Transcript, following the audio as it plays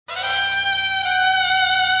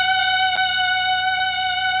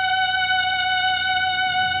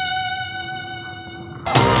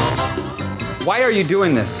Why are you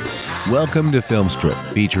doing this? Welcome to Film Strip,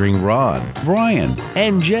 featuring Ron, Brian,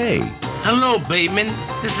 and Jay. Hello, Bateman.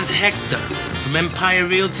 This is Hector from Empire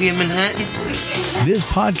Realty in Manhattan. This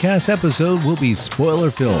podcast episode will be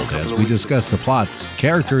spoiler-filled as we discuss the plots,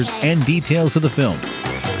 characters, and details of the film.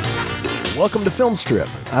 Welcome to Film Strip.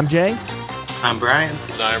 I'm Jay. I'm Brian.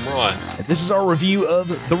 And I'm Ron. And this is our review of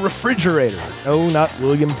The Refrigerator. No, not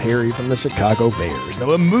William Perry from the Chicago Bears.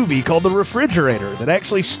 No, a movie called The Refrigerator that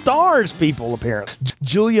actually stars people, apparently.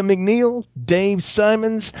 Julia McNeil, Dave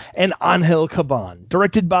Simons, and Angel Caban.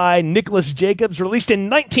 Directed by Nicholas Jacobs, released in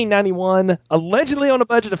 1991, allegedly on a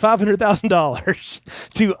budget of $500,000,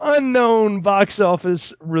 to unknown box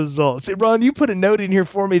office results. Hey, Ron, you put a note in here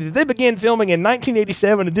for me that they began filming in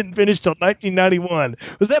 1987 and didn't finish till 1991.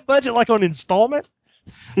 Was that budget like on installment?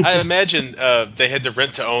 I imagine they had to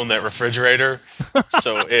rent to own that refrigerator,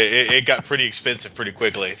 so it got pretty expensive pretty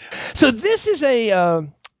quickly. So this is a,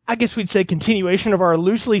 I guess we'd say, continuation of our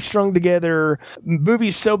loosely strung together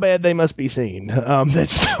movies so bad they must be seen. That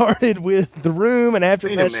started with The Room, and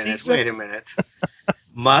after that season... Wait a minute.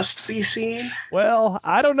 Must be seen? Well,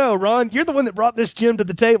 I don't know, Ron. You're the one that brought this gem to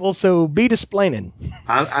the table, so be displaining.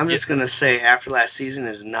 I'm just going to say After Last Season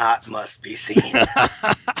is not must be seen.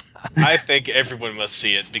 I think everyone must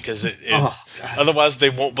see it because otherwise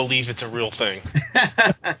they won't believe it's a real thing.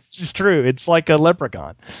 It's true. It's like a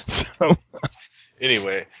leprechaun. So...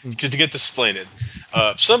 Anyway, to get this explained,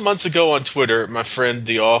 some months ago on Twitter, my friend,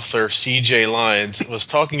 the author C.J. Lyons, was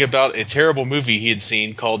talking about a terrible movie he had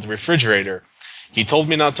seen called The Refrigerator. He told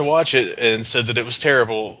me not to watch it and said that it was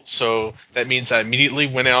terrible, so that means I immediately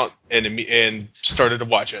went out and started to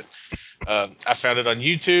watch it. I found it on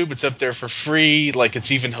YouTube. It's up there for free. Like,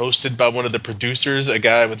 it's even hosted by one of the producers, a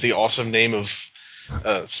guy with the awesome name of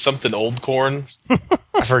something Old Corn.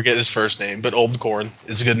 I forget his first name, but Old Corn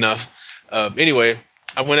is good enough. Anyway,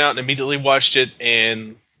 I went out and immediately watched it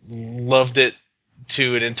and loved it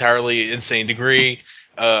to an entirely insane degree.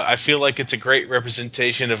 I feel like it's a great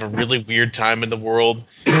representation of a really weird time in the world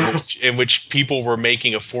in which people were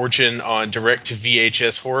making a fortune on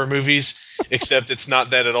direct-to-VHS horror movies, except it's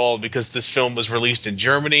not that at all because this film was released in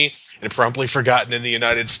Germany and promptly forgotten in the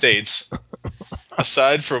United States.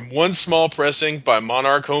 Aside from one small pressing by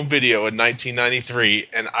Monarch Home Video in 1993,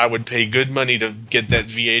 and I would pay good money to get that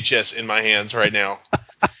VHS in my hands right now.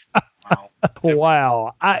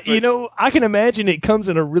 Wow. I can imagine it comes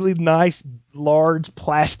in a really nice, large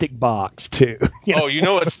plastic box, too.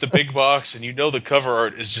 It's the big box, and the cover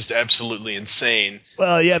art is just absolutely insane.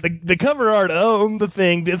 Well, yeah, the cover art, the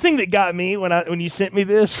thing that got me when you sent me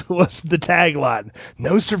this was the tagline,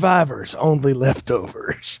 "No survivors, only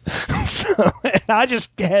leftovers." So, and I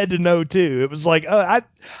just had to know, too. It was like, I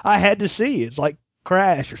had to see. It's like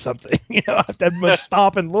Crash or something. I must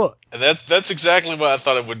stop and look. And that's exactly why I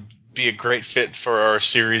thought it would be a great fit for our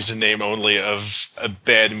series in name only of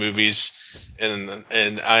bad movies, and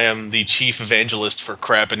I am the chief evangelist for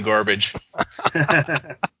crap and garbage.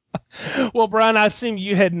 Well, Brian, I assume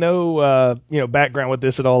you had no background with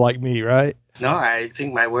this at all, like me, right? No, I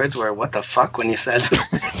think my words were, "What the fuck?" when you said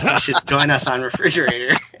you should join us on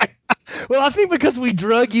Refrigerator. Well, I think because we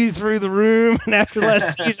drug you through The Room, and after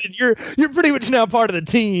last season, you're pretty much now part of the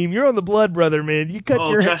team. You're on the Blood Brother, man. You cut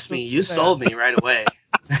your trust me, you sold me right away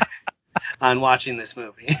on watching this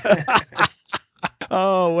movie.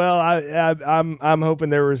 Oh well, I'm hoping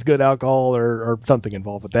there was good alcohol or something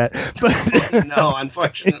involved with that. But no,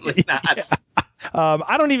 unfortunately not. Yeah.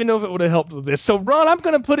 I don't even know if it would have helped with this. So, Ron, I'm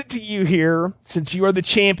going to put it to you here, since you are the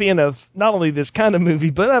champion of not only this kind of movie,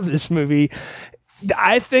 but of this movie.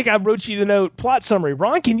 I think I wrote you the note, plot summary.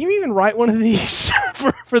 Ron, can you even write one of these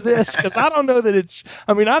for this? Because I don't know that it's...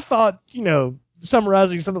 I mean, I thought,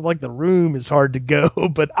 summarizing something like The Room is hard to go,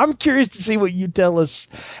 but I'm curious to see what you tell us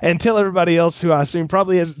and tell everybody else who I assume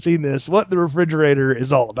probably hasn't seen this, what The Refrigerator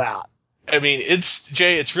is all about. I mean,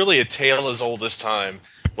 it's really a tale as old as time.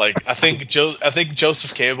 Like, I think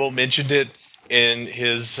Joseph Campbell mentioned it in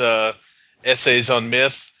his essays on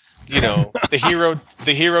myth. The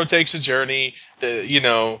hero takes a journey. The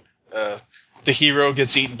hero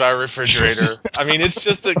gets eaten by a refrigerator. I mean, it's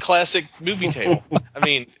just a classic movie tale. I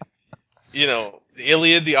mean, the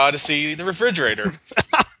Iliad, the Odyssey, the refrigerator.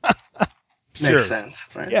 Makes sense,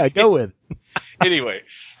 right? Yeah, go with it. Anyway,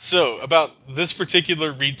 so about this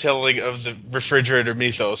particular retelling of the refrigerator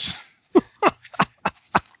mythos.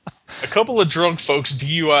 A couple of drunk folks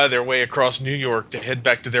DUI their way across New York to head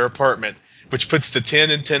back to their apartment, which puts the 10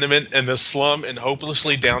 in tenement and the slum in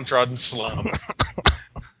hopelessly downtrodden slum.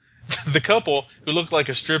 The couple, who looked like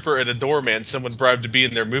a stripper and a doorman someone bribed to be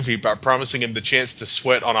in their movie by promising him the chance to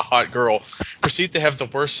sweat on a hot girl, proceed to have the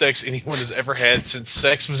worst sex anyone has ever had since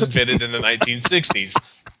sex was invented in the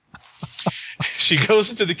 1960s. She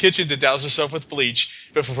goes into the kitchen to douse herself with bleach,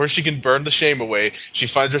 but before she can burn the shame away, she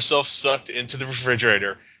finds herself sucked into the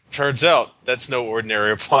refrigerator. Turns out, that's no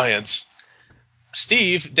ordinary appliance.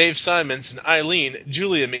 Steve, Dave Simons, and Eileen,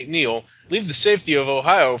 Julia McNeil, leave the safety of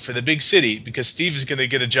Ohio for the big city because Steve is going to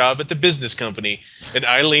get a job at the business company, and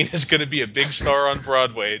Eileen is going to be a big star on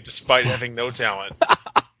Broadway despite having no talent.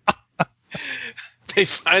 They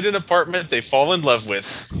find an apartment they fall in love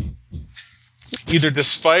with, either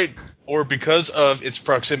despite or because of its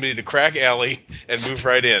proximity to Crack Alley, and move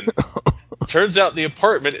right in. Turns out the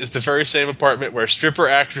apartment is the very same apartment where stripper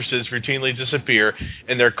actresses routinely disappear,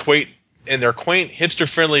 and their quaint,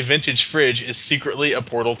 hipster-friendly vintage fridge is secretly a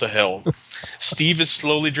portal to hell. Steve is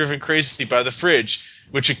slowly driven crazy by the fridge,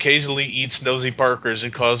 which occasionally eats nosy Parkers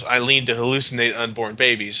and causes Eileen to hallucinate unborn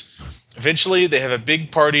babies. Eventually, they have a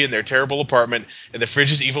big party in their terrible apartment, and the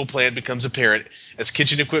fridge's evil plan becomes apparent as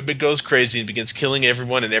kitchen equipment goes crazy and begins killing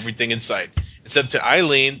everyone and everything in sight. It's up to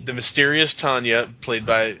Eileen, the mysterious Tanya, played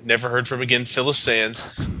by never heard from again Phyllis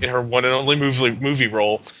Sands, in her one and only movie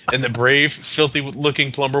role, and the brave,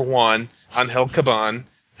 filthy-looking plumber Juan, Angel Caban,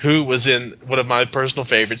 who was in one of my personal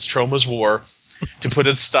favorites, Troma's War, to put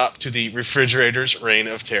a stop to the refrigerator's reign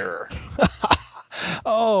of terror.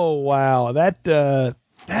 Oh, wow. That's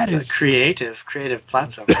a creative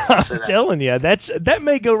plot summary. I'm telling you, that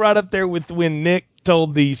may go right up there with when Nick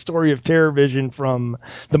told the story of TerrorVision from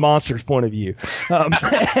the monster's point of view,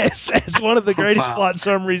 as one of the greatest plot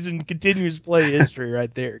summaries in continuous play history,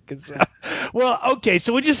 right there. Well, okay,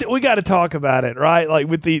 so we got to talk about it, right? Like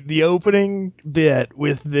with the opening bit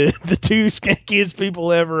with the two skankiest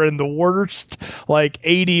people ever and the worst like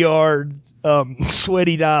 80-yard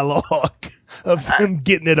sweaty dialogue of him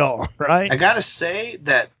getting it on, right? I gotta say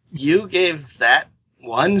that you gave that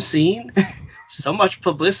one scene so much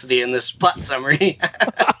publicity in this plot summary.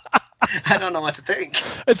 I don't know what to think.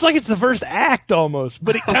 It's like it's the first act almost,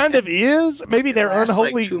 but it kind of is. Maybe their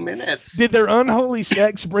unholy like 2 minutes. Did their unholy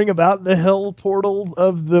sex bring about the hell portal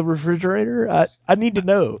of the refrigerator? I need to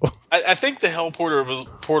know. I think the hell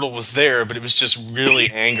portal was there, but it was just really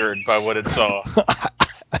angered by what it saw.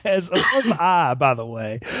 As was I, by the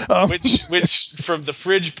way. Which, from the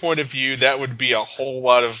fridge point of view, that would be a whole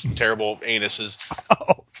lot of terrible anuses.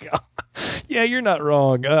 Oh God. Yeah, you're not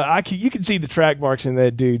wrong. You can see the track marks in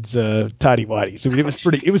that dude's tidy whities. I mean,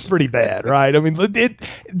 it was pretty bad, right? I mean,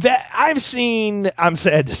 I'm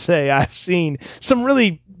sad to say, I've seen some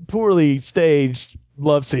really poorly staged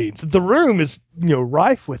love scenes. The Room is,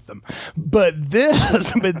 rife with them. But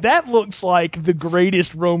that looks like the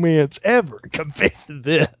greatest romance ever compared to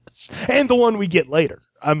this. And the one we get later.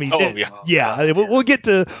 I mean, we'll get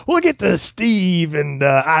to Steve and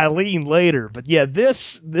Eileen later, but yeah,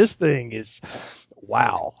 this thing is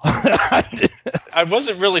wow. I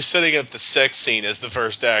wasn't really setting up the sex scene as the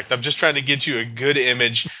first act. I'm just trying to get you a good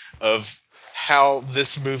image of how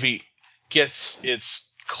this movie gets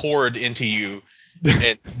its cord into you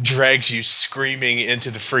and drags you screaming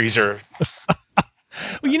into the freezer.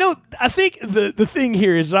 Well, I think the thing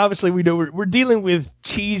here is obviously we know we're dealing with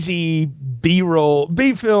cheesy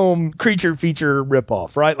B-film creature feature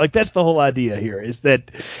ripoff, right? Like that's the whole idea here is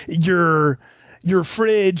that your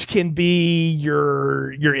fridge can be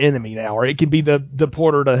your enemy now, or it can be the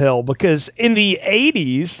portal to hell. Because in the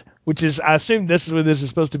 80s, which is I assume this is where this is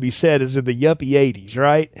supposed to be said, is in the yuppie 80s,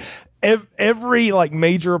 right? Every like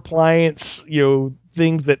major appliance,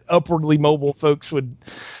 things that upwardly mobile folks would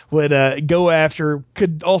go after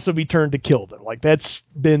could also be turned to kill them. Like that's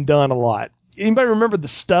been done a lot. Anybody remember The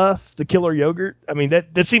Stuff, the killer yogurt? I mean,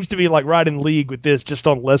 that seems to be like right in league with this, just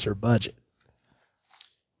on lesser budget.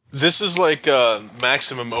 This is like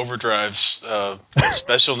Maximum Overdrive's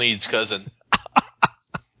special needs cousin.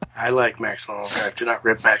 I like Maximum Overdrive. Do not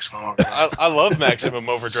rip Maximum Overdrive. I love Maximum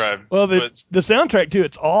Overdrive. Well, the soundtrack to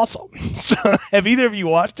it's awesome. So, have either of you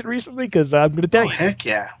watched it recently? Because I'm going to tell you. Heck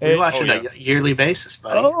yeah. We watch it on a yearly basis,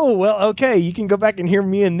 buddy. Oh, well, okay. You can go back and hear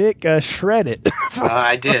me and Nick shred it.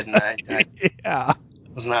 I did, and I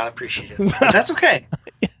was not appreciative. But that's okay.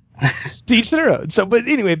 Teach their own. So, but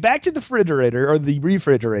anyway, back to the refrigerator, or the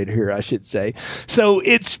refrigerator here, I should say. So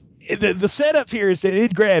it's the setup here is that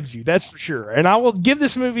it grabs you, that's for sure. And I will give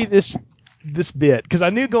this movie this bit because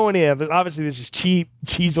I knew going in, but obviously this is cheap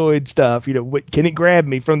cheeseoid stuff. Can it grab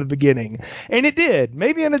me from the beginning? And it did,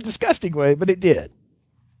 maybe in a disgusting way, but it did.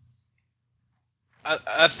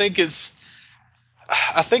 I think it's.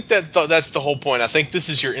 I think that's the whole point. I think this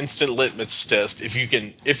is your instant litmus test.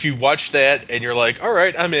 If you watch that and you're like, all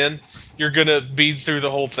right, I'm in, you're gonna be through the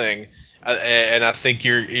whole thing, and I think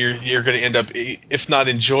you're gonna end up, if not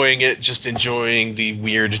enjoying it, just enjoying the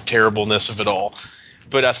weird terribleness of it all.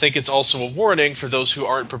 But I think it's also a warning for those who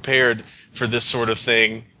aren't prepared for this sort of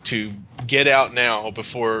thing to get out now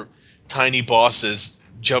before tiny bosses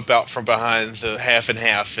jump out from behind the half and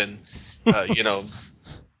half and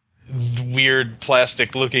weird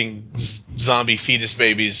plastic looking zombie fetus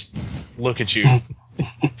babies look at you.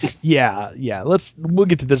 Yeah. We'll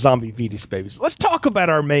get to the zombie fetus babies. Let's talk about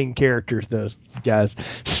our main characters, though, guys.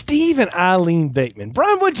 Steve and Eileen Bateman.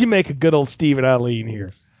 Brian, what'd you make of good old Steve and Eileen here?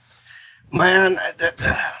 Man,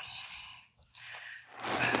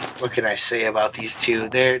 what can I say about these two?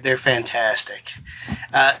 They're fantastic.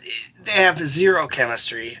 They have zero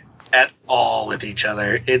chemistry at all with each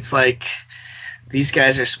other. It's like these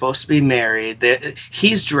guys are supposed to be married.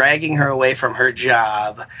 He's dragging her away from her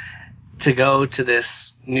job to go to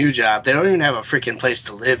this new job. They don't even have a freaking place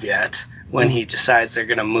to live yet when he decides they're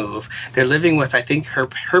going to move. They're living with, I think, her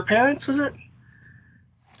parents, was it?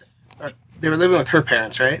 They were living with her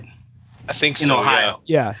parents, right? I think in so, Ohio.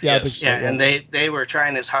 Yeah. Yeah, I think so, and they were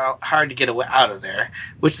trying as hard to get away out of there,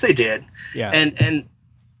 which they did. Yeah. And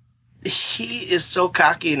he is so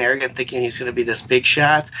cocky and arrogant, thinking he's going to be this big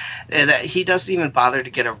shot, that he doesn't even bother to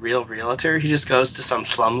get a real realtor. He just goes to some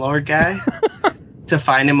slumlord guy to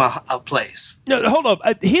find him a place. No, hold on.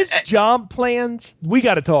 His job plans, we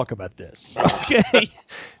got to talk about this. Okay.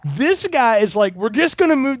 This guy is like, we're just going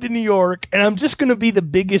to move to New York, and I'm just going to be the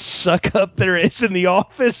biggest suck up there is in the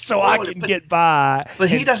office so I can get by. But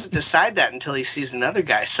he doesn't decide that until he sees another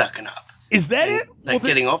guy sucking up. Is that it? Like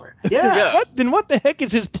getting over. Yeah. Then what the heck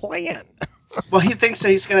is his plan? Well, he thinks that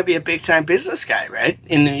he's going to be a big-time business guy, right,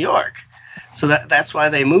 in New York. So that's why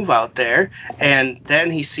they move out there, and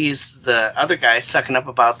then he sees the other guy sucking up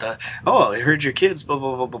about I heard your kids, blah,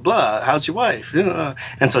 blah, blah, blah, blah. How's your wife?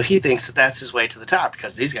 And so he thinks that that's his way to the top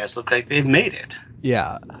because these guys look like they've made it.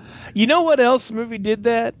 Yeah. You know what else the movie did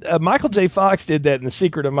that? Michael J. Fox did that in The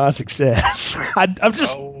Secret of My Success.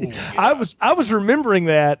 I was remembering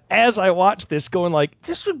that as I watched this, going like,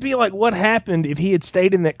 this would be like what happened if he had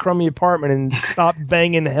stayed in that crummy apartment and stopped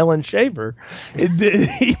banging Helen Shaver.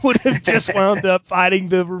 He would have just wound up fighting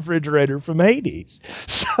the refrigerator from Hades.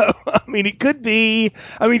 So, I mean, it could be.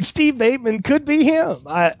 I mean, Steve Bateman could be him.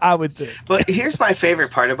 I would think. But here's my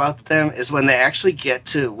favorite part about them is when they actually get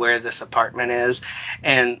to where this apartment is,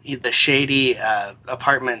 and the shady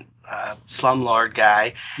apartment slumlord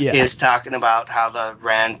guy is talking about how the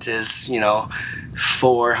rent is,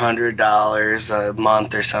 $400 a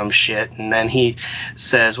month or some shit, and then he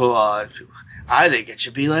says, well, I think it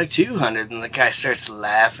should be like $200, and the guy starts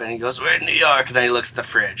laughing. He goes, we're in New York, and then he looks at the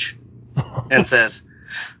fridge and says,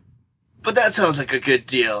 but that sounds like a good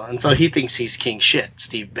deal. And so he thinks he's king shit.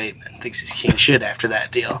 Steve Bateman thinks he's king shit after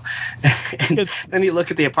that deal. And then you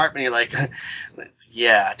look at the apartment, you're like,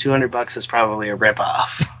 yeah, $200 is probably a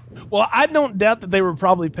ripoff. Well, I don't doubt that they were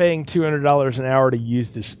probably paying $200 an hour to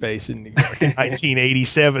use this space in New York in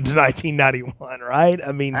 1987 to 1991, right?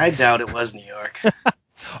 I mean, I doubt it was New York.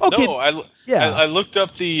 Okay. No, I looked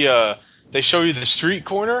up they show you the street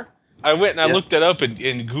corner. I went and I looked that up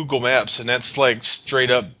in Google Maps, and that's like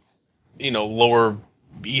straight up, lower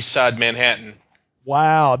East Side Manhattan.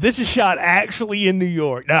 Wow, this is shot actually in New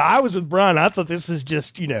York. Now, I was with Brian. I thought this was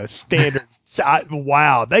just, standard.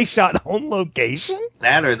 Wow, they shot on location?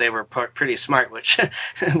 That or they were pretty smart, which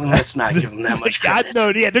let's not give them that much credit.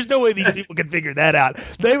 There's no way these people can figure that out.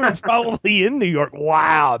 They were probably in New York.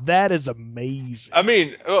 Wow, that is amazing. I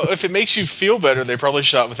mean, if it makes you feel better, they probably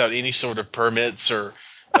shot without any sort of permits or,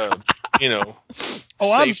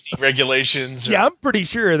 safety regulations. Yeah, I'm pretty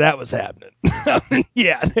sure that was happening.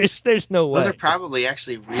 Yeah, there's no way. Those are probably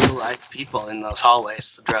actually real life people in those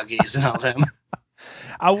hallways, the druggies and all them.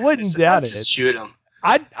 I wouldn't doubt it. Just shoot them.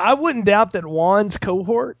 I wouldn't doubt that Juan's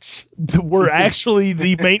cohorts were actually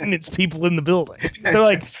the maintenance people in the building. They're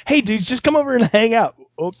like, hey, dudes, just come over and hang out.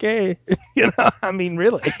 Okay. I mean,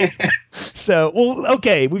 really. So,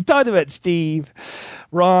 okay, we've talked about Steve,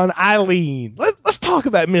 Ron, Eileen. Let's talk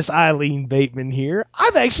about Miss Eileen Bateman here.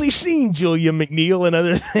 I've actually seen Julia McNeil and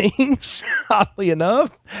other things, oddly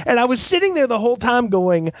enough. And I was sitting there the whole time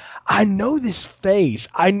going, I know this face.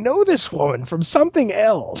 I know this woman from something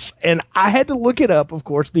else. And I had to look it up, of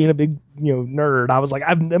course, being a big nerd. I was like,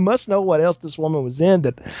 I must know what else this woman was in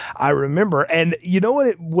that I remember. And you know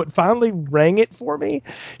what finally rang it for me?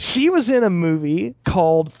 She was in a movie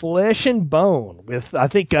called Flesh and Bone with, I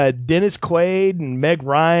think, Dennis Quaid and Meg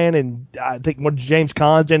Ryan, and I think one James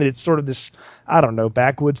Caan's in it. It's sort of this, I don't know,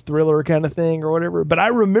 backwoods thriller kind of thing or whatever. But I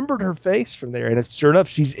remembered her face from there, and sure enough,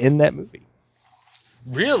 she's in that movie.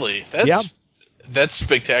 Really? Yeah. That's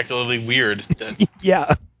spectacularly weird.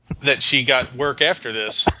 Yeah. That she got work after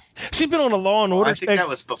this. She's been on a Law and Order. I think that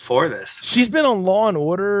was before this. She's been on Law and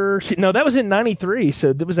Order. No, that was in '93,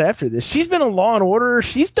 so that was after this. She's been on Law and Order.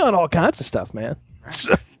 She's done all kinds of stuff, man.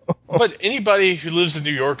 But anybody who lives in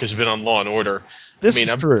New York has been on Law and Order. This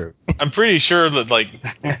is true. I'm pretty sure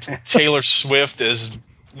that Taylor Swift as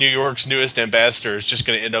New York's newest ambassador is just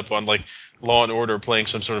going to end up on Law and Order playing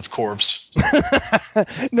some sort of corpse.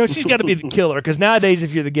 No, she's got to be the killer, because nowadays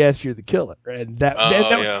if you're the guest, you're the killer. And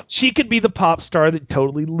yeah. She could be the pop star that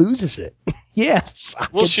totally loses it. Yes.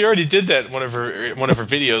 She already did that in one of her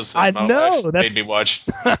videos that my wife made me watch.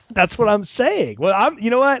 That's what I'm saying. Well, you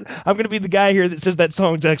know what? I'm going to be the guy here that says that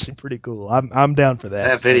song's actually pretty cool. I'm down for that.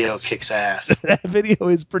 That video kicks ass. That video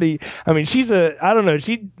is pretty. I mean, I don't know.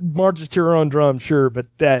 She marches to her own drum, sure, but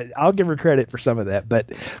I'll give her credit for some of that. But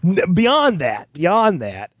beyond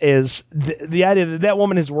that is the idea that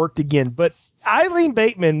woman has worked again. But Eileen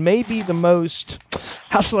Bateman may be the most,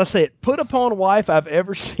 how shall I say it, put upon wife I've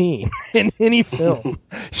ever seen in any film.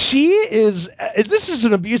 She is. This is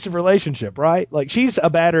an abusive relationship, right? Like, she's a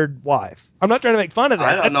battered wife. I'm not trying to make fun of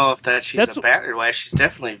that. I don't know if she's a battered wife. She's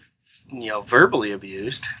definitely, verbally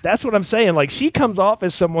abused. That's what I'm saying. Like, she comes off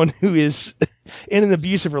as someone who is in an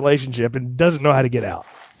abusive relationship and doesn't know how to get out.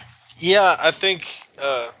 Yeah, I think.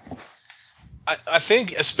 I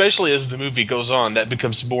think, especially as the movie goes on, that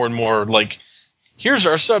becomes more and more like, here's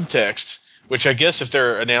our subtext. Which I guess if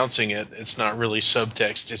they're announcing it, it's not really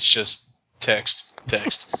subtext. It's just text.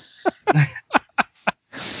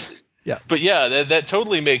 Yeah. But yeah, that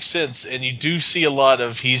totally makes sense. And you do see a lot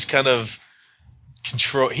of, he's kind of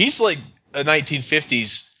control. He's like a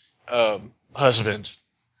 1950s husband.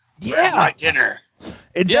 Yeah. Where's my dinner?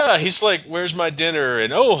 Yeah, he's like, where's my dinner?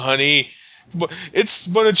 And, oh, honey, why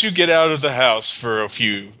don't you get out of the house for a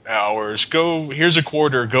few hours? Here's a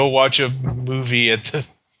quarter. Go watch a movie at the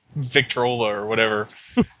Victrola or whatever.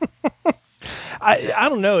 I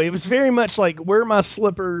don't know. It was very much like, where are my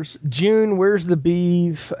slippers? June, where's the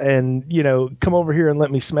beef? And, come over here and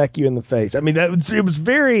let me smack you in the face. I mean, it was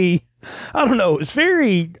very, I don't know. It was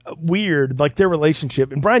very weird, like their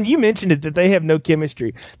relationship. And Brian, you mentioned it, that they have no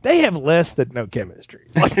chemistry. They have less than no chemistry.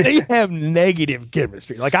 Like, they have negative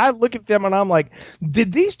chemistry. Like, I look at them and I'm like,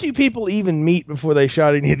 did these two people even meet before they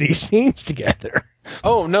shot any of these scenes together?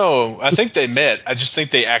 Oh, no. I think they met. I just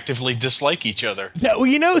think they actively dislike each other. Yeah,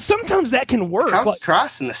 well, sometimes that can work. It comes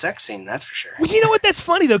across in the sex scene, that's for sure. Well, you know what? That's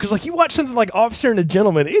funny, though, because you watch something like Officer and a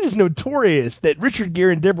Gentleman, it is notorious that Richard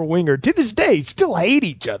Gere and Deborah Winger, to this day, still hate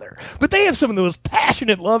each other. But they have some of the most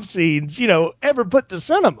passionate love scenes, ever put to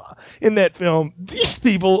cinema in that film. These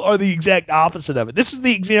people are the exact opposite of it. This is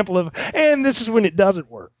the example of, and this is when it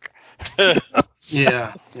doesn't work.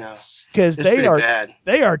 Yeah. Because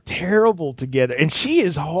they are terrible together, and she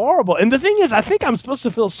is horrible. And the thing is, I think I'm supposed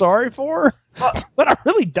to feel sorry for her, but I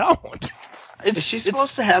really don't. Is she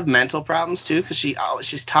supposed to have mental problems too? Because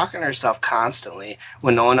she's talking to herself constantly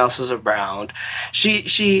when no one else is around.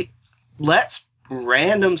 She lets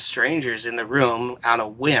random strangers in the room on a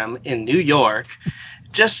whim in New York,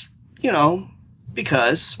 just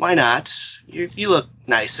because why not? You look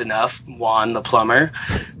nice enough, Juan the plumber.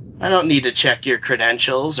 I don't need to check your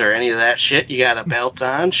credentials or any of that shit. You got a belt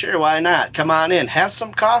on? Sure, why not? Come on in. Have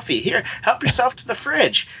some coffee. Here, help yourself to the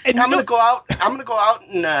fridge. And I'm gonna go out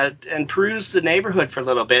and peruse the neighborhood for a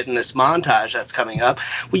little bit in this montage that's coming up.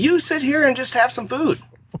 Will you sit here and just have some food?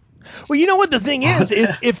 Well, you know what the thing is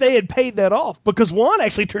if they had paid that off, because Juan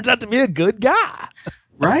actually turns out to be a good guy.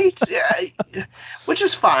 Right? Yeah, which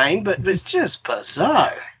is fine, but it's just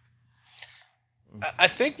bizarre. I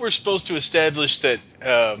think we're supposed to establish that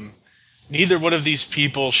neither one of these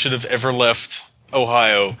people should have ever left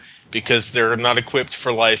Ohio because they're not equipped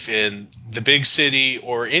for life in the big city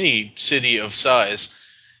or any city of size.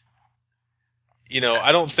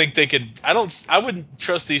 I don't think they could. I wouldn't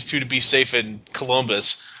trust these two to be safe in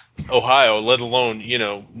Columbus, Ohio, let alone,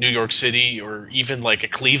 New York City or even like a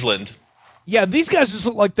Cleveland. Yeah, these guys just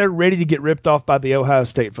look like they're ready to get ripped off by the Ohio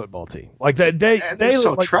State football team. Like they're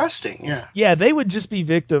so trusting. Yeah. Yeah, they would just be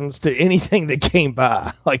victims to anything that came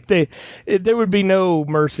by. Like there would be no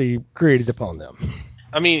mercy created upon them.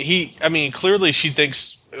 I mean, clearly she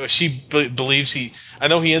thinks she believes he. I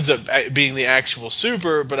know he ends up being the actual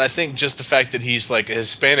Super, but I think just the fact that he's like a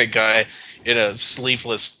Hispanic guy in a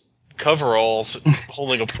sleeveless coveralls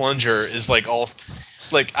holding a plunger is like all.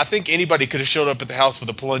 Like, I think anybody could have showed up at the house with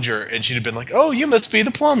a plunger, and she'd have been like, "Oh, you must be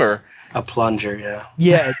the plumber." A plunger, yeah.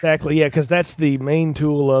 Yeah, exactly. Yeah, because that's the main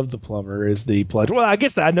tool of the plumber is the plunger. Well, I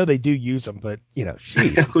guess I know they do use them, but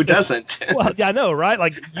geez, Who doesn't? Well, yeah, I know, right?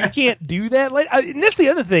 Like you can't do that. And that's the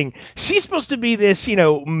other thing. She's supposed to be this,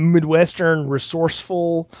 Midwestern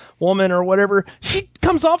resourceful woman or whatever. She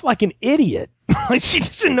comes off like an idiot. Like she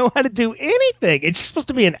doesn't know how to do anything. And she's supposed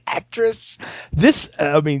to be an actress. That's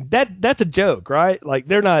a joke, right? Like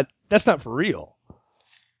they're not. That's not for real.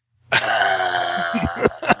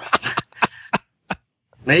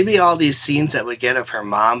 Maybe all these scenes that we get of her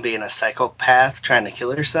mom being a psychopath trying to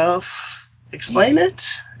kill herself explain it?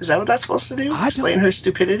 Is that what that's supposed to do? Explain her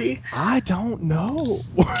stupidity? I don't know.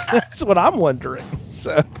 That's what I'm wondering.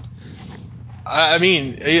 So, I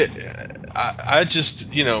mean, I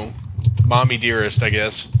just, mommy dearest, I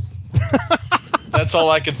guess. That's all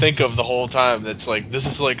I could think of the whole time. That's like, this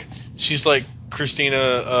is like, she's like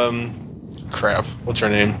Christina, crap, what's her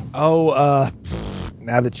name? Oh,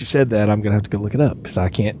 now that you said that, I'm going to have to go look it up because I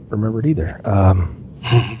can't remember it either.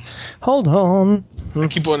 Hold on. I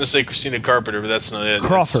keep wanting to say Christina Carpenter, but that's not it.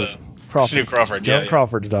 Crawford. Christina Crawford, Joan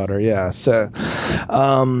Crawford's daughter, yeah. So,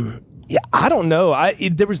 I don't know.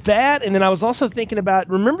 There was that, and then I was also thinking about,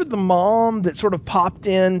 remember the mom that sort of popped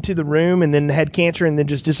into the room and then had cancer and then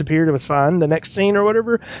just disappeared and was fine the next scene or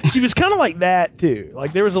whatever? She was kind of like that, too.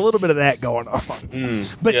 Like, there was a little bit of that going on.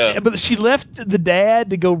 But she left the dad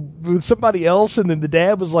to go with somebody else, and then the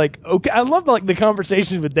dad was like, okay. I love, like, the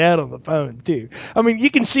conversations with dad on the phone, too. I mean,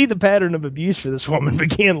 you can see the pattern of abuse for this woman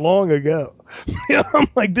began long ago. I'm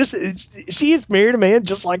like, she is married a man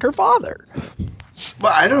just like her father.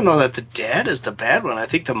 Well, I don't know that the dad is the bad one. I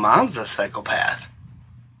think the mom's a psychopath.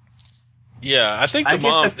 Yeah, I think I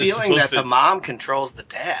get the feeling that the mom controls the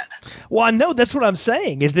dad. Well, I know that's what I'm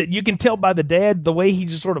saying, is that you can tell by the dad, the way he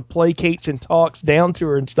just sort of placates and talks down to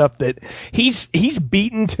her and stuff, that he's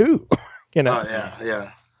beaten too. Oh,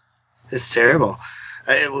 yeah. It's terrible.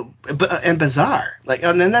 And bizarre. Like,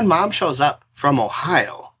 and then mom shows up from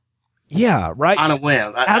Ohio. Yeah, right. On a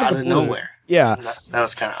whim, out of nowhere. Yeah. That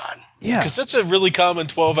was kind of odd. Yeah. Because that's a really common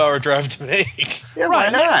 12-hour drive to make. Yeah, why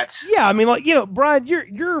not? Yeah, I mean, like, Brian,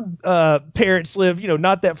 your parents live,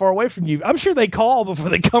 not that far away from you. I'm sure they call before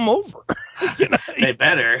they come over. They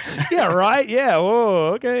better. Yeah, right? Yeah,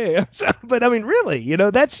 whoa, okay. But, I mean, really,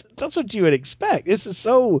 that's what you would expect. It's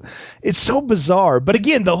so bizarre. But,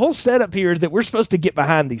 again, the whole setup here is that we're supposed to get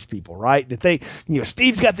behind these people, right? That they,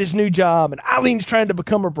 Steve's got this new job, and Eileen's trying to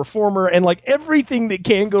become a performer, and, like, everything that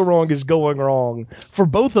can go wrong is going wrong for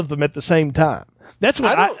both of them at the same time. That's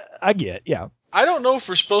what I get, yeah. I don't know if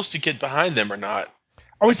we're supposed to get behind them or not.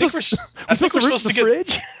 I think we're supposed to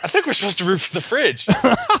fridge? I think we're supposed to root for the fridge.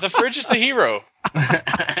 The fridge is the hero.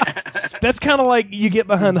 That's kind of like you get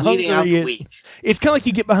behind Hungry. It's kind of like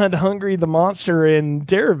you get behind Hungry the Monster in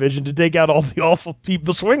TerrorVision to take out all the awful people,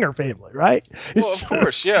 the Swinger family, right? Well, of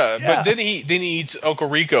course, yeah. But then he eats Uncle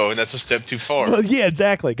Rico, and that's a step too far. Well, yeah,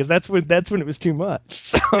 exactly, because that's when it was too much.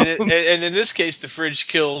 So. And in this case, the fridge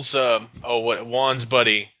kills Juan's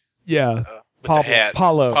buddy. Yeah. With the hat.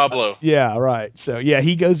 Pablo. Yeah, right. So, yeah,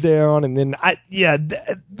 he goes down, and then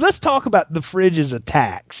let's talk about the fridge's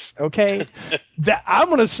attacks, okay? I'm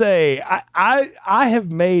going to say I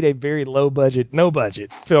have made a very no budget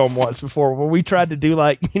film once before where we tried to do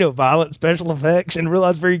violent special effects and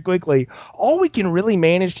realized very quickly all we can really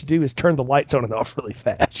manage to do is turn the lights on and off really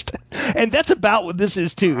fast. And that's about what this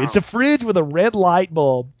is too. It's a fridge with a red light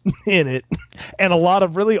bulb in it and a lot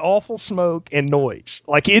of really awful smoke and noise.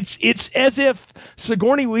 Like it's as if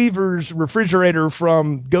Sigourney Weaver's refrigerator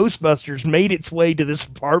from Ghostbusters made its way to this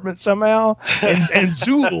apartment somehow and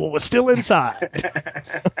Zool was still inside.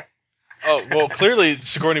 Oh, well, clearly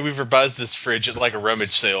Sigourney Weaver buys this fridge at like a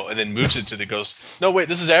rummage sale and then moves it to the Ghost. No, wait,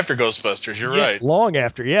 this is after Ghostbusters. You're right. Long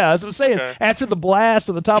after, yeah. As I was saying, after the blast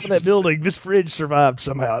on the top of that building, this fridge survived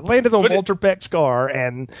somehow. It landed on Walter Peck's car,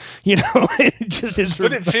 and, it just is.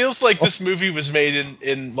 But it feels like this movie was made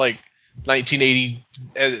in like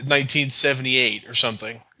 1978 or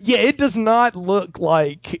something. Yeah, it does not look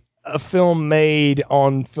like a film made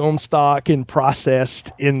on film stock and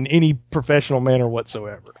processed in any professional manner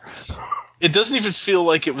whatsoever. It doesn't even feel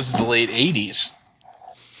like it was the late 80s.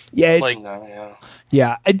 Yeah, Like, Yeah.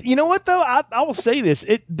 yeah. You know what though? I will say this: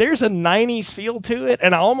 there's a '90s feel to it,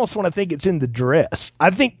 and I almost want to think it's in the dress.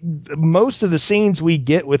 I think most of the scenes we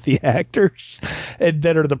get with the actors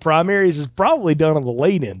that are the primaries is probably done on the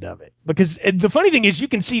late end of it. Because the funny thing is, you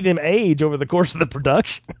can see them age over the course of the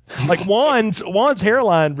production. Like Juan's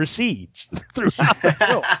hairline recedes throughout the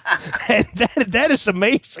film, and that is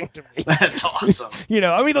amazing to me. That's awesome.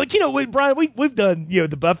 I mean, like, Brian, we've done,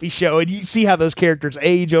 the Buffy show, and you see how those characters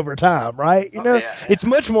age over time, right? Yeah. It's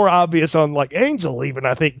much more obvious on, like, Angel, even,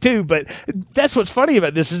 I think, too. But that's what's funny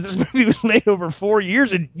about this is this movie was made over 4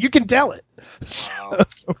 years, and you can tell it. Wow.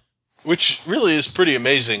 which really is pretty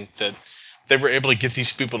amazing that they were able to get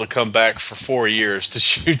these people to come back for 4 years to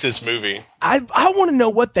shoot this movie. I want to know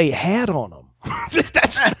what they had on them.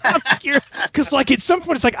 That's what I'm curious. Because, like, at some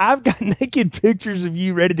point, it's like, I've got naked pictures of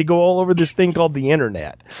you ready to go all over this thing called the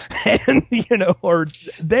internet. And, or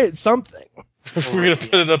there's something. We're going to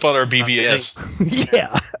put it up on our BBS.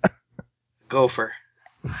 Yeah. Gopher.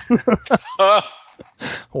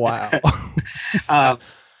 Wow.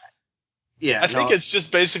 Yeah. I think it's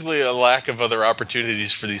just basically a lack of other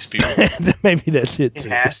opportunities for these people. Maybe that's it, It too.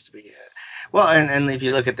 has to be it. Well, and if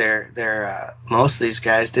you look at their most of these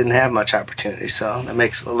guys didn't have much opportunity, so that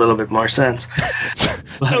makes a little bit more sense.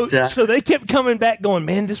 But, so they kept coming back going,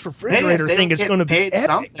 man, this refrigerator hey, if they thing is going to be paid epic.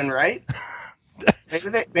 something, right?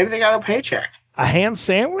 maybe they got a paycheck. A ham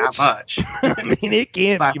sandwich? Not much. I mean, it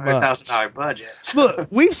can't be much. $500,000 budget. Look,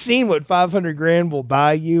 we've seen what $500,000 will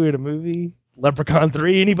buy you in a movie. Leprechaun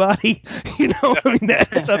 3, anybody? I mean,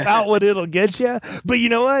 that's about what it'll get you. But you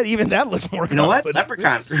know what? Even that looks more. You know what?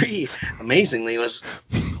 Leprechaun 3, amazingly, was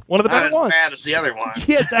one of the not better as ones. bad as the other one.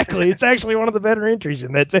 Yeah, exactly. It's actually one of the better entries,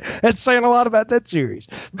 and that's saying a lot about that series.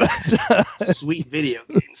 But Sweet video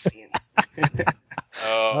game scene.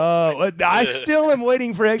 I still am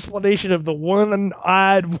waiting for explanation of the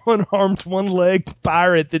one-eyed, one-armed, one-legged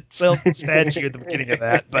pirate that sells the statue at the beginning of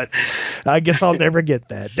that. But I guess I'll never get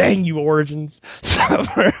that. Dang you, Origins,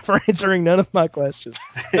 for answering none of my questions.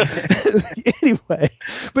 Anyway,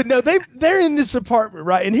 but no, they're in this apartment,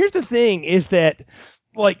 right? And here's the thing: is that,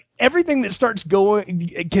 like, everything that starts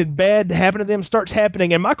bad happen to them starts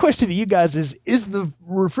happening. And my question to you guys is the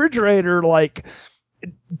refrigerator, like,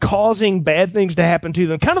 causing bad things to happen to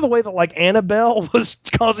them, kind of the way that, like, Annabelle was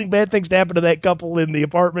causing bad things to happen to that couple in the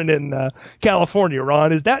apartment in California?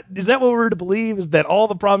 Ron, is that what we're to believe? Is that all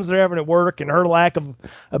the problems they're having at work and her lack of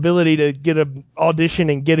ability to get an audition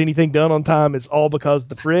and get anything done on time is all because of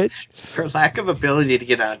the fridge? Her lack of ability to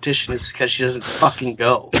get an audition is because she doesn't fucking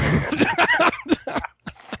go. I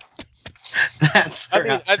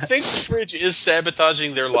think the fridge is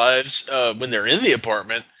sabotaging their lives when they're in the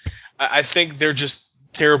apartment. I think they're just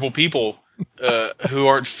terrible people who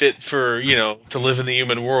aren't fit for, to live in the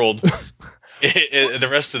human world the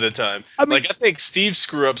rest of the time. I think Steve's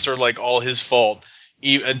screw-ups are, like, all his fault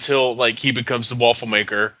until, like, he becomes the waffle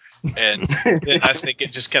maker, and then I think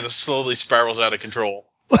it just kind of slowly spirals out of control.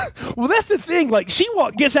 Well, that's the thing. Like, she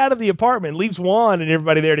gets out of the apartment, leaves Juan and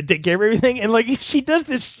everybody there to take care of everything, and, like, she does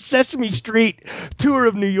this Sesame Street tour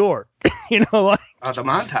of New York. The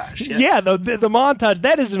montage. Yes. Yeah, the montage.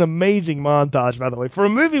 That is an amazing montage, by the way. For a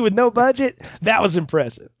movie with no budget, that was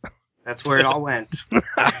impressive. That's where it all went.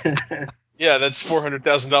 Yeah, that's $400,000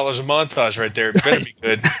 a montage right there. It better be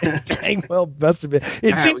good. Dang, well, must have been.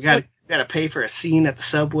 It seems we got to pay for a scene at the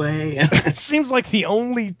subway. It seems like the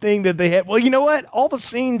only thing that they had. Well, you know what? All the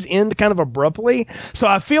scenes end kind of abruptly, so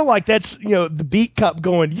I feel like that's the beat cop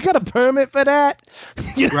going, "You got a permit for that?"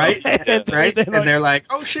 Right? And they're like,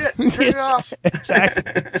 "Oh shit, turn it off."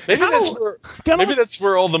 Exactly. Maybe that's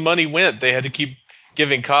where all the money went. They had to keep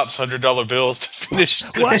giving cops $100 bills to finish.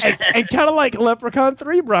 Well, and kind of like Leprechaun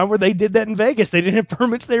 3, Brian, where they did that in Vegas. They didn't have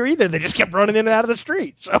permits there either. They just kept running in and out of the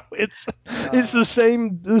street. So it's the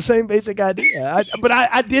same basic idea. But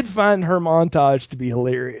I did find her montage to be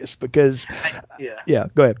hilarious because yeah,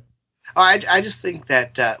 go ahead. Oh, I just think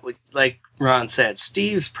that like Ron said,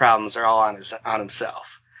 Steve's problems are all on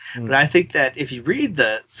himself. But I think that if you read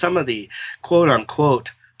some of the quote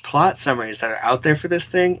unquote plot summaries that are out there for this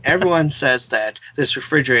thing, everyone says that this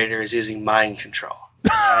refrigerator is using mind control.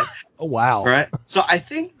 Right? Oh, wow. Right? So I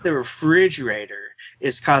think the refrigerator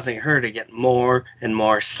is causing her to get more and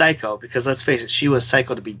more psycho because, let's face it, she was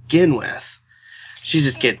psycho to begin with. She's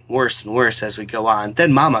just getting worse and worse as we go on.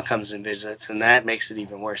 Then Mama comes and visits, and that makes it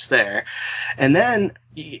even worse there. And then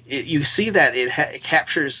you see that it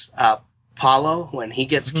captures Paulo when he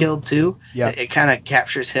gets killed too. Yeah. It kind of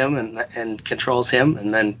captures him and controls him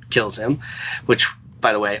and then kills him, which,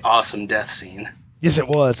 by the way, awesome death scene. Yes, it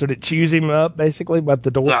was. So it chews him up basically about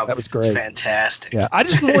the door. Wow, That was it's great. fantastic. Yeah, I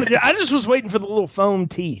just was waiting for the little foam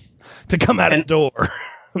teeth to come out of the door.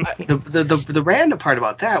 The random part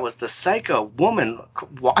about that was the psycho woman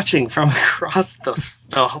watching from across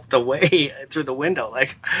the way through the window.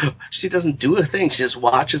 Like, she doesn't do a thing. She just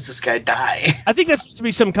watches this guy die. I think that's supposed to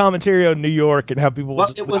be some commentary on New York and how people.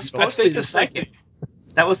 Well, it was supposed to be the psychic.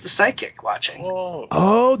 That was the psychic watching.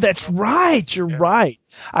 Oh, that's right. You're right.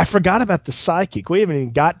 I forgot about the psychic. We haven't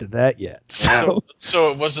even got to that yet. So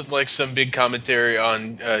it wasn't like some big commentary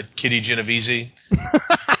on Kitty Genovese?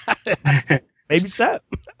 Maybe so.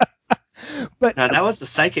 But now, that was the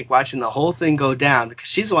psychic watching the whole thing go down, because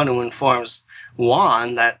she's the one who informs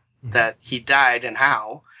Juan that he died and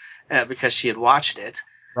how, because she had watched it,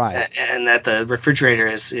 right, and that the refrigerator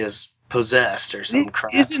is possessed or some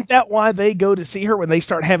crap. Isn't that why they go to see her when they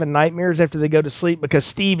start having nightmares after they go to sleep? Because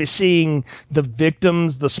Steve is seeing the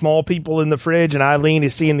victims, the small people in the fridge, and Eileen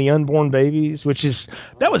is seeing the unborn babies,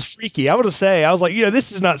 that was freaky. I would say, I was like,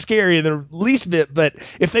 this is not scary in the least bit, but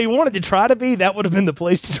if they wanted to try to be, that would have been the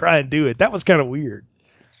place to try and do it. That was kind of weird.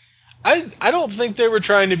 I don't think they were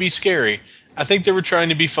trying to be scary. I think they were trying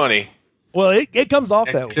to be funny. Well, it comes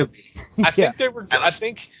off that way. I think they were. I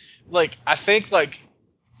think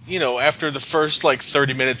after the first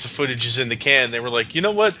 30 minutes of footage is in the can, they were like, you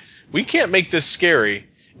know what? We can't make this scary.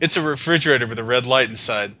 It's a refrigerator with a red light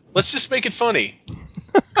inside. Let's just make it funny.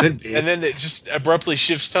 Could be. And then it just abruptly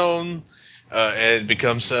shifts tone and it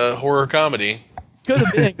becomes a horror comedy. Could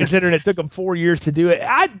have been, considering it took them 4 years to do it.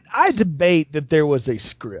 I debate that there was a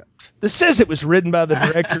script. This says it was written by the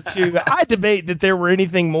director, too. I debate that there were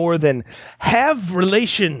anything more than have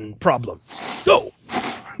relation problem. Go!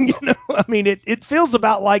 I mean, it feels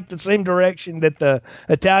about like the same direction that the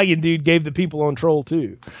Italian dude gave the people on Troll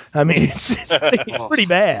 2. I mean, it's pretty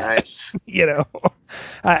bad. Nice.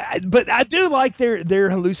 But I do like their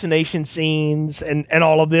hallucination scenes and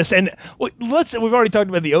all of this. And we've already talked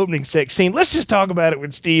about the opening sex scene. Let's just talk about it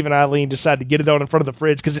when Steve and Eileen decide to get it on in front of the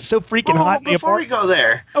fridge because it's so freaking hot in the apartment. Before we go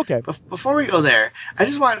there, okay. Before we go there, I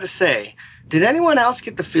just wanted to say, did anyone else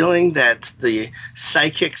get the feeling that the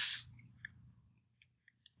psychic's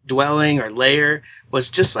dwelling or lair was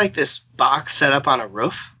just like this box set up on a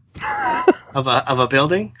roof of a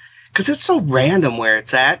building? Because it's so random where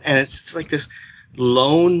it's at, and it's like this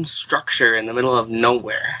lone structure in the middle of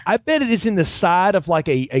nowhere. I bet it is in the side of like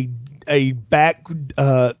a back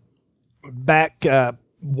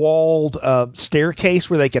walled staircase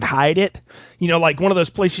where they could hide it. Like one of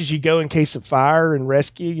those places you go in case of fire and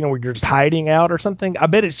rescue, where you're just hiding out or something. I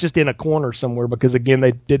bet it's just in a corner somewhere because, again,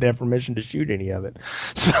 they didn't have permission to shoot any of it.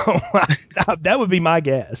 So that would be my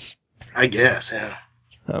guess. I guess, yeah.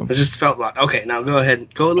 It just felt like, okay, now go ahead.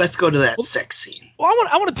 Let's go to that sex scene. Well,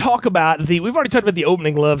 I want to talk about we've already talked about the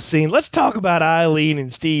opening love scene. Let's talk about Eileen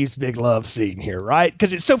and Steve's big love scene here, right?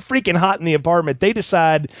 Because it's so freaking hot in the apartment. They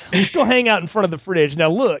decide, let's go hang out in front of the fridge.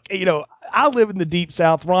 Now, look, I live in the deep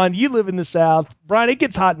South. Ron, you live in the South. Brian, it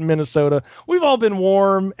gets hot in Minnesota. We've all been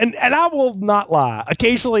warm. And I will not lie.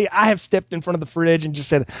 Occasionally, I have stepped in front of the fridge and just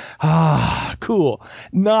said, cool.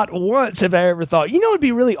 Not once have I ever thought, it'd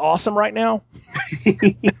be really awesome right now?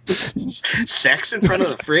 Sex in front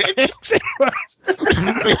of the fridge?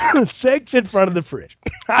 Sex in front of the fridge.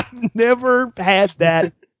 I've never had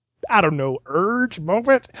that, I don't know, urge,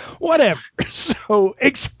 moment, whatever. So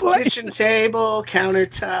explain. Kitchen table,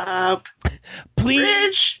 countertop,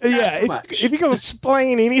 please. Fridge, if you can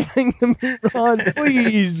explain anything to me, Ron,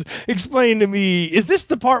 please explain to me. Is this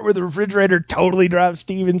the part where the refrigerator totally drives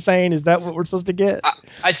Steve insane? Is that what we're supposed to get?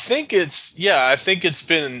 I think it's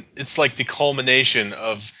like the culmination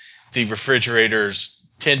of the refrigerator's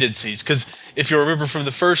tendencies. Because if you remember from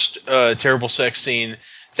the first terrible sex scene,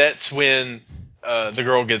 that's when the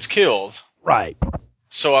girl gets killed. Right.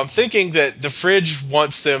 So I'm thinking that the fridge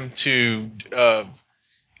wants them to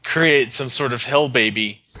create some sort of hell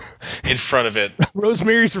baby in front of it.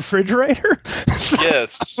 Rosemary's refrigerator?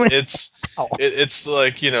 Yes. It's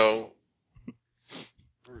like,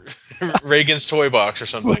 Reagan's toy box or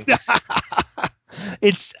something.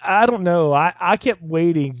 I don't know. I kept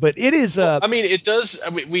waiting, but it is. It does.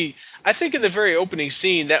 I think in the very opening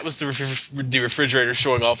scene, that was the refrigerator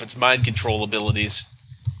showing off its mind control abilities.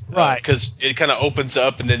 Right. Because it kind of opens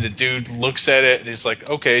up, and then the dude looks at it, and he's like,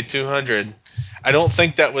 okay, 200. I don't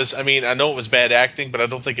think that was. I know it was bad acting, but I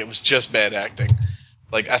don't think it was just bad acting.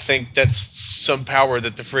 Like, I think that's some power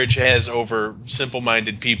that the fridge has over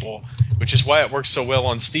simple-minded people, which is why it works so well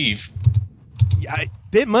on Steve.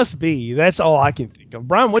 It must be. That's all I can think of.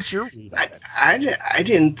 Brian, what's your read on it? I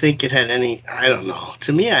didn't think it had any. I don't know.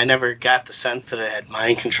 To me, I never got the sense that it had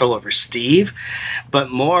mind control over Steve, but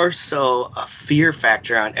more so a fear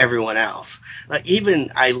factor on everyone else. Like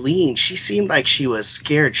even Eileen, she seemed like she was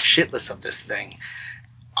scared shitless of this thing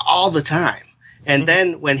all the time. And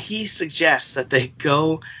then when he suggests that they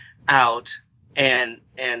go out and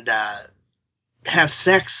have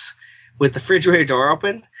sex with the refrigerator door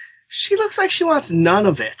open, she looks like she wants none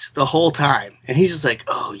of it the whole time. And he's just like,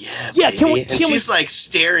 oh, yeah, baby. And she's like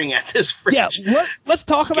staring at this fridge. Yeah, let's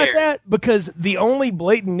talk about that, because the only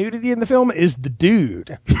blatant nudity in the film is the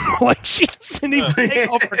dude. Like, she doesn't even take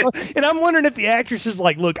off her clothes. And I'm wondering if the actress is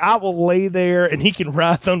like, look, I will lay there and he can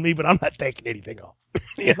writhe on me, but I'm not taking anything off.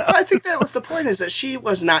 You know? I think that was the point, is that she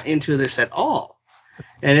was not into this at all.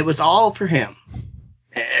 And it was all for him.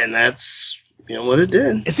 And that's... You know what it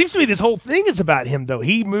did. It seems to me this whole thing is about him, though.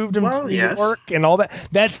 He moved him to New York and all that.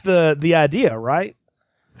 That's the idea, right?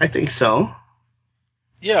 I think so.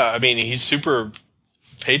 Yeah, I mean, he's super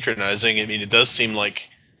patronizing. I mean, it does seem like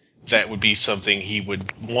that would be something he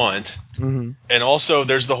would want. Mm-hmm. And also,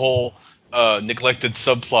 there's the whole neglected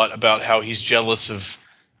subplot about how he's jealous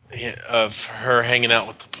of her hanging out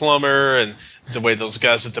with the plumber and the way those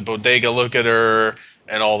guys at the bodega look at her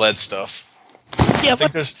and all that stuff. Yeah,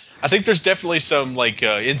 I think there's definitely some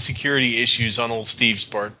insecurity issues on old Steve's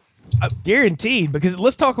part. Guaranteed, because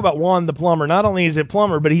let's talk about Juan the plumber. Not only is he a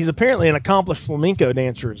plumber, but he's apparently an accomplished flamenco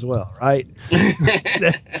dancer as well, right?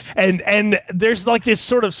 and there's like this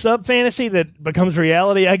sort of sub fantasy that becomes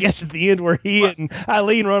reality, I guess, at the end, where he and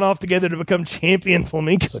Eileen run off together to become champion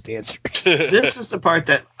flamenco dancers. This is the part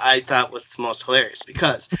that I thought was the most hilarious,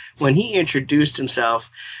 because when he introduced himself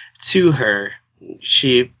to her,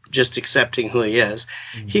 she just accepting who he is,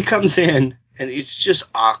 he comes in and he's just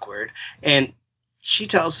awkward, and she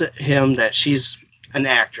tells him that she's an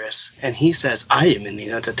actress, and he says, I am in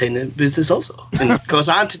the entertainment business also, and goes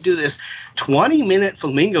on to do this 20-minute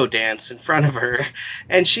flamingo dance in front of her,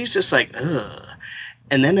 and she's just like, ugh.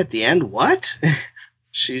 And then at the end, what?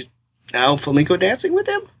 She's now flamenco dancing with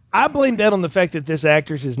him? I blame that on the fact that this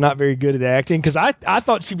actress is not very good at acting, because I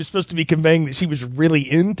thought she was supposed to be conveying that she was really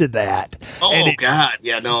into that. Oh, God.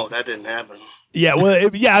 Yeah, no, that didn't happen. Yeah, well,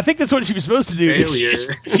 I think that's what she was supposed to do.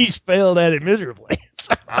 She's failed at it miserably.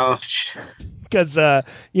 Ouch. Because,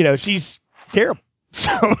 she's terrible.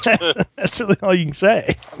 So that's really all you can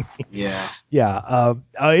say. Yeah. Yeah,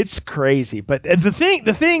 it's crazy. But the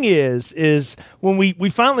thing is when we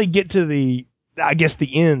finally get to the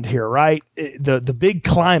end here, right? The big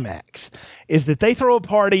climax is that they throw a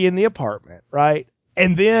party in the apartment, right?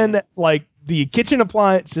 And then, like, the kitchen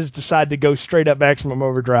appliances decide to go straight up maximum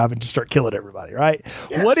overdrive and just start killing everybody, right?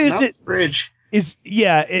 Yes, what is it? Fridge.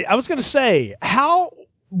 I was going to say,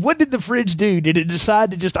 what did the fridge do? Did it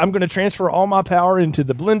decide to just, I'm going to transfer all my power into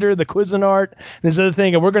the blender, the Cuisinart, this other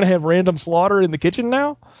thing, and we're going to have random slaughter in the kitchen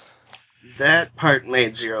now? That part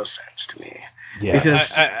made zero sense to me. Yeah.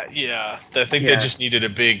 Because, I think they just needed a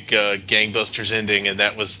big gangbusters ending, and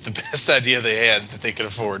that was the best idea they had that they could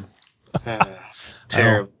afford.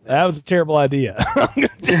 Terrible. That was a terrible idea.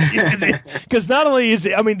 Because not only is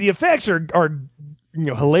it, I mean, the effects are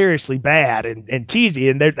hilariously bad and cheesy,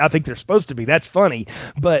 and I think they're supposed to be. That's funny,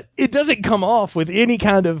 but it doesn't come off with any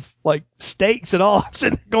kind of like stakes at all. I'm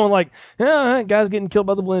sitting there going like, that guy's getting killed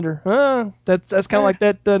by the blender. That's kind of like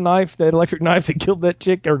that knife, that electric knife that killed that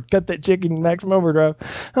chick or cut that chick in Maximum Overdrive.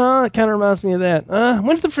 It kind of reminds me of that.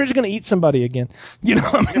 When's the fridge going to eat somebody again?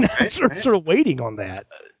 Sort of waiting on that.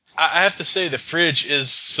 I have to say the fridge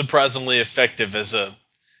is surprisingly effective as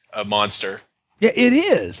a monster. Yeah, it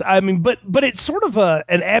is. I mean, but it's sort of an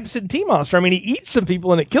absentee monster. I mean, he eats some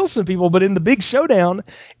people and it kills some people, but in the big showdown,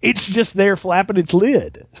 it's just there flapping its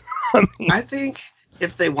lid. I think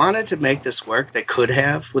if they wanted to make this work, they could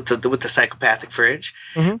have with the psychopathic fridge,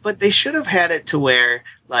 but they should have had it to where,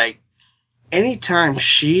 like, anytime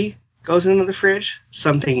she goes into the fridge,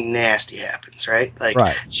 something nasty happens, right?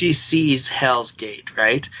 Like, she sees Hell's Gate,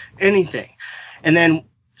 right? Anything. And then,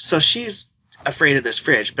 so she's afraid of this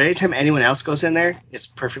fridge, but anytime anyone else goes in there, it's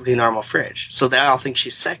perfectly normal fridge. So they all think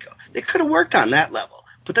she's psycho. They could have worked on that level,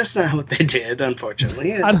 but that's not what they did,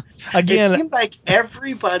 unfortunately. It seemed like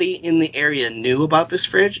everybody in the area knew about this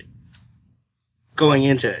fridge going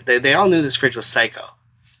into it. They all knew this fridge was psycho,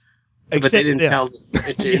 but they didn't tell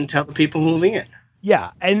the people moving in.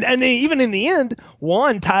 Yeah, and even in the end,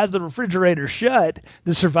 Juan ties the refrigerator shut.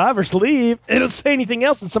 The survivors leave. They don't say anything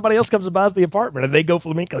else, and somebody else comes and buys the apartment, and they go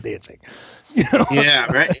flamenco dancing. Yeah,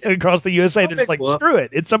 right. Across the USA, they're just like, Well, screw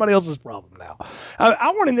it. It's somebody else's problem now.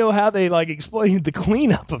 I want to know how they explained the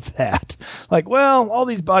cleanup of that. Like, well, all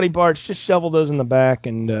these body parts, just shovel those in the back,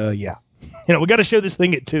 and yeah. We got to show this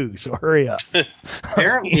thing at 2, so hurry up.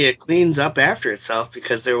 apparently, it cleans up after itself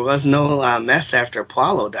because there was no mess after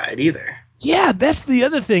Apollo died either. Yeah, that's the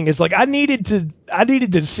other thing. Is I needed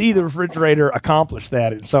to see the refrigerator accomplish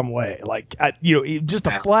that in some way. Just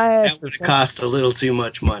a flash. That would have cost a little too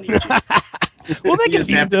much money. Well, they you could just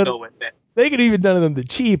have have to done go with that. they could even done them the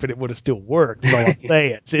cheap, and it would have still worked. That's all I'm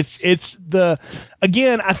saying. It's the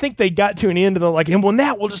again. I think they got to an end of and well,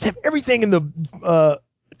 now we'll just have everything in the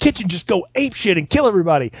kitchen just go ape shit and kill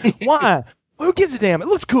everybody. Why? Who gives a damn? It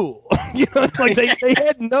looks cool. They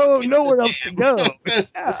had nowhere else to go.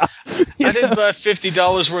 Yeah. I didn't buy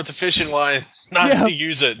 $50 worth of fishing line not to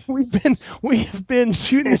use it. We've been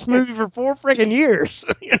shooting this movie for 4 freaking years.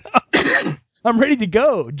 I'm ready to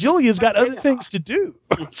go. Julia's got other things to do.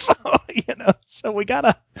 So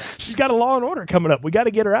she's got a Law and Order coming up. We got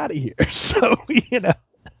to get her out of here. So,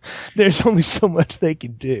 there's only so much they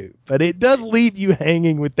can do. But it does leave you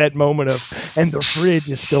hanging with that moment of, and the fridge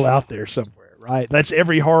is still out there somewhere, right? That's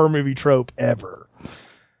every horror movie trope ever.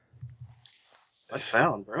 I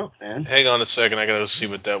found broke, man. Hang on a second. I got to see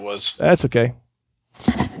what that was. That's okay.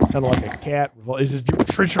 Kind of like a cat. Is it your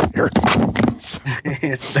refrigerator?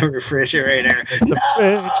 It's the refrigerator. It's the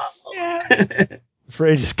fridge. Yeah. The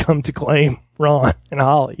fridge has come to claim Ron and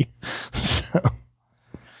Holly. So.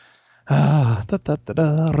 Oh,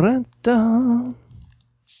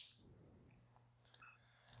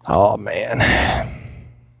 man.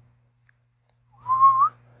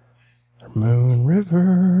 Moon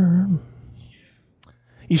River.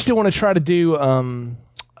 You still want to try to do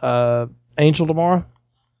Angel tomorrow?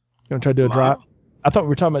 You want to try to do a dry? I thought we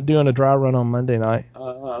were talking about doing a dry run on Monday night.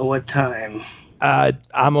 What time?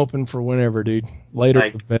 I'm open for whenever, dude. Later,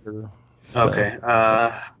 the better. So. Okay.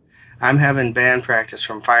 I'm having band practice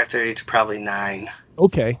from 5:30 to probably 9.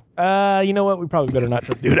 Okay. You know what? We probably better not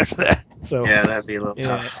try to do it after that. So yeah, that'd be a little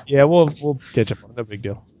tough. Yeah, we'll catch up on it. No big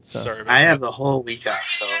deal. So. Sorry about I that. have the whole week off,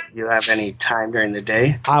 so you have any time during the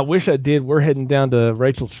day? I wish I did. We're heading down to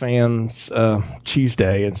Rachel's Fans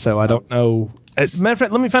Tuesday, and so I don't know. As a matter of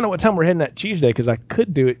fact, let me find out what time we're heading that Tuesday, because I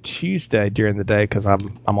could do it Tuesday during the day because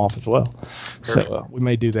I'm off as well. Perfect. So we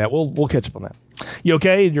may do that. We'll catch up on that. You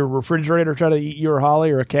okay? Your refrigerator try to eat you or Holly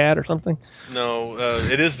or a cat or something? No,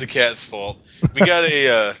 it is the cat's fault. We got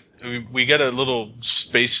we got a little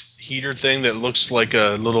space heater thing that looks like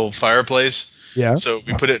a little fireplace. Yeah. So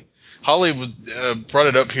we put it. Holly brought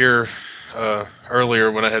it up here earlier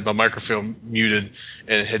when I had my microphone muted,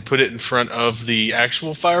 and had put it in front of the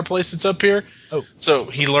actual fireplace that's up here. Oh. So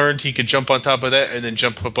he learned he could jump on top of that and then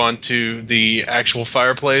jump up onto the actual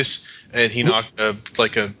fireplace, and he knocked a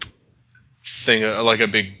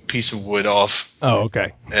big piece of wood off. Oh,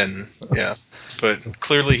 okay. And yeah, but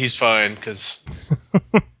clearly he's fine because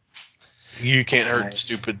you can't hurt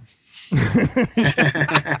stupid.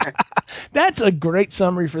 That's a great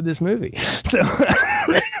summary for this movie. So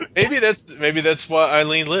maybe that's why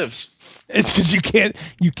Eileen lives. It's because you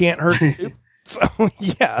can't hurt stupid. So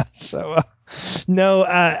yeah. So no,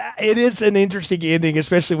 it is an interesting ending,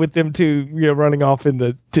 especially with them two, running off in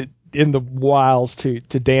the wilds to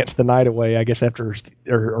dance the night away, I guess, after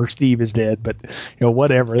or Steve is dead, but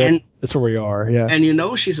whatever. That's where we are. Yeah.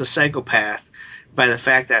 And she's a psychopath by the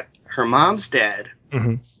fact that her mom's dead.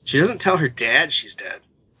 Mm-hmm. She doesn't tell her dad she's dead.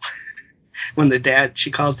 When she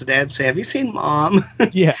calls the dad and say, "Have you seen Mom?"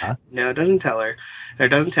 Yeah. No, it doesn't tell her. Or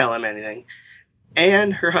doesn't tell him anything.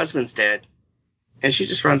 And her husband's dead. And she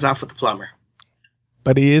just runs off with the plumber.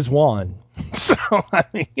 But he is Juan. So, I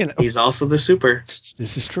mean, He's also the super.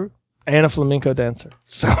 This is true. And a flamenco dancer.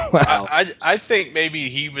 So I think maybe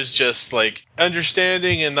he was just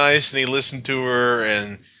understanding and nice, and he listened to her,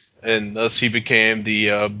 and thus he became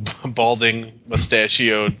the balding,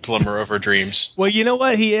 mustachioed plumber of her dreams. Well, you know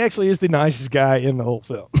what? He actually is the nicest guy in the whole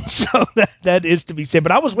film. So that is to be said.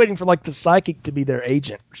 But I was waiting for the psychic to be their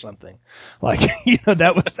agent or something.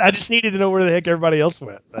 That was. I just needed to know where the heck everybody else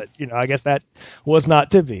went. But I guess that was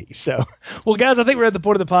not to be. So, well, guys, I think we're at the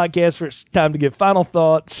point of the podcast where it's time to give final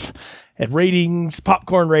thoughts and ratings,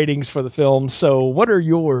 popcorn ratings for the film. So, what are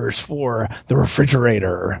yours for The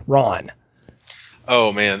Refrigerator, Ron?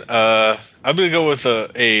 Oh man, I'm gonna go with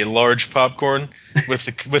a large popcorn with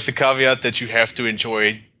the caveat that you have to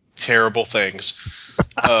enjoy terrible things.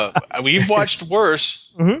 We've watched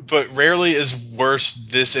worse, but rarely is worse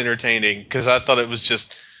this entertaining, because I thought it was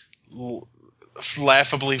just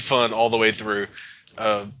laughably fun all the way through.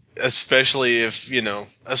 Especially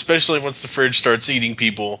especially once the fridge starts eating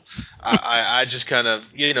people. I just kind of,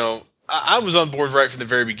 I was on board right from the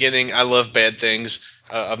very beginning. I love bad things.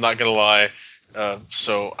 I'm not going to lie.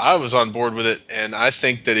 So I was on board with it. And I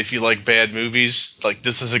think that if you like bad movies, like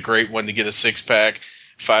this is a great one to get a 6-pack,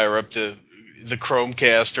 fire up the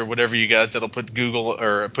Chromecast or whatever you got that'll put Google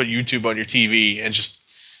or put YouTube on your TV and just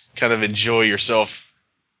kind of enjoy yourself.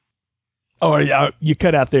 Oh, yeah, you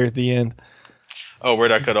cut out there at the end. Oh,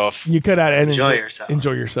 where'd I cut off? You cut out and enjoy yourself.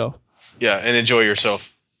 Enjoy yourself. Yeah, and enjoy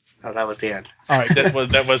yourself. Oh, that was the end. All right,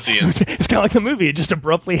 that was the end. It's kind of like the movie; it just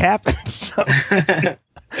abruptly happened. So.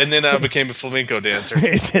 And then I became a flamenco dancer.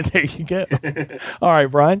 There you go. All right,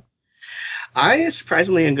 Brian. I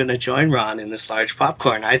surprisingly am going to join Ron in this large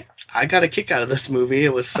popcorn. I got a kick out of this movie.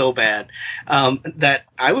 It was so bad that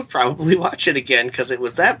I would probably watch it again because it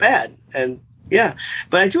was that bad. And yeah,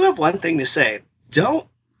 but I do have one thing to say. Don't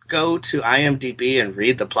go to IMDb and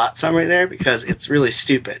read the plot summary there because it's really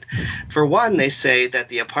stupid. For one, they say that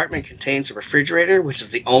the apartment contains a refrigerator, which is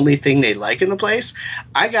the only thing they like in the place.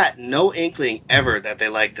 I got no inkling ever that they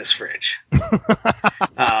like this fridge.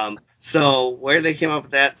 So where they came up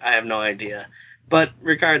with that, I have no idea. But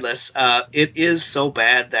regardless, it is so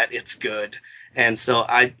bad that it's good. And so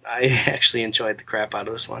I actually enjoyed the crap out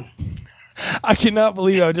of this one. I cannot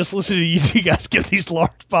believe I just listened to you two guys get these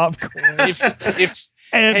large popcorn.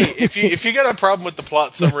 If you got a problem with the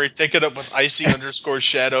plot summary, take it up with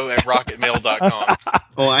icy_shadow at rocketmail.com.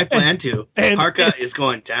 Oh, I plan to. Parka is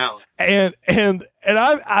going down. And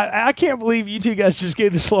I can't believe you two guys just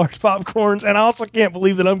gave this large popcorns, and I also can't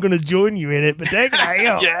believe that I'm going to join you in it. But dang it, I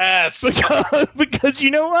am. Yes. Because you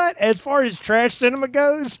know what? As far as trash cinema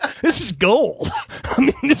goes, this is gold. I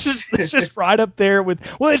mean, it's just right up there with.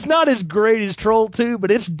 Well, it's not as great as Troll 2, but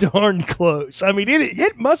it's darn close. I mean,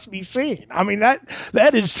 it must be seen. I mean that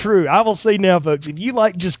is true. I will say now, folks, if you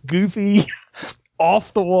like just goofy,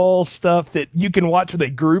 off the wall stuff that you can watch with a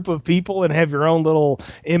group of people and have your own little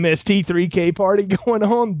MST3K party going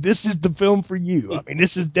on, this is the film for you. I mean,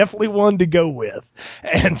 this is definitely one to go with.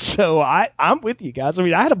 And so I'm with you guys. I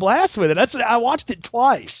mean, I had a blast with it. I watched it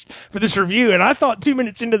twice for this review, and I thought 2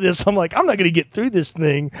 minutes into this, I'm like, I'm not going to get through this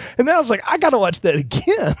thing. And then I was like, I got to watch that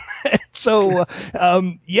again. So,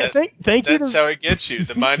 thank you. That's how it gets you.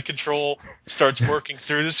 The mind control starts working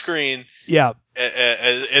through the screen. Yeah.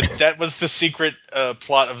 And that was the secret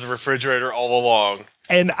plot of the refrigerator all along.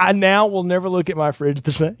 And I now will never look at my fridge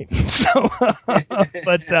the same. So,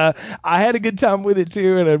 but I had a good time with it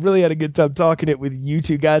too, and I really had a good time talking it with you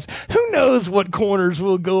two guys. Who knows what corners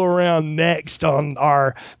we'll go around next on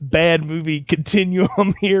our bad movie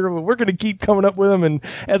continuum here? But we're going to keep coming up with them. And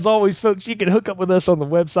as always, folks, you can hook up with us on the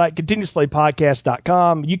website,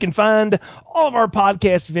 continuousplaypodcast.com. You can find all of our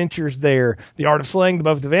podcast ventures there. The Art of Slaying,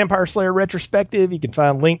 the Vampire Slayer retrospective. You can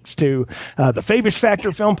find links to the Fabish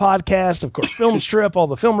Factor film podcast, of course, Film Strip, all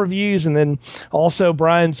the film reviews, and then also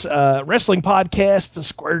Brian's wrestling podcast, the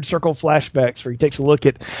Squared Circle Flashbacks, where he takes a look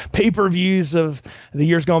at pay-per-views of the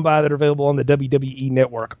years gone by that are available on the WWE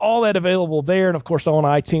Network. All that available there, and of course on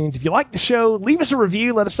iTunes. If you like the show, leave us a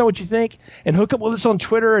review, let us know what you think, and hook up with us on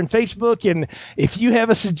Twitter and Facebook. And if you have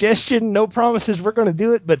a suggestion, no promises we're going to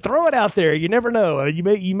do it, but throw it out there. You never know.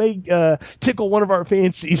 You may tickle one of our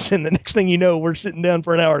fancies, and the next thing you know, we're sitting down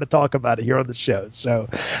for an hour to talk about it here on the show. So,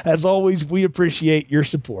 as always, we appreciate your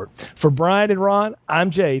support. For Brian and Ron,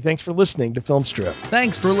 I'm Jay. Thanks for listening to Film Strip.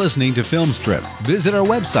 Thanks for listening to Film Strip. Visit our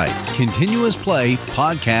website,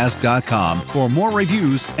 continuousplaypodcast.com, for more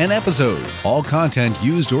reviews and episodes. All content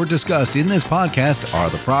used or discussed in this podcast are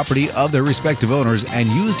the property of their respective owners and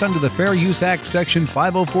used under the Fair Use Act, Section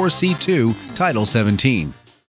 504C2, Title 17.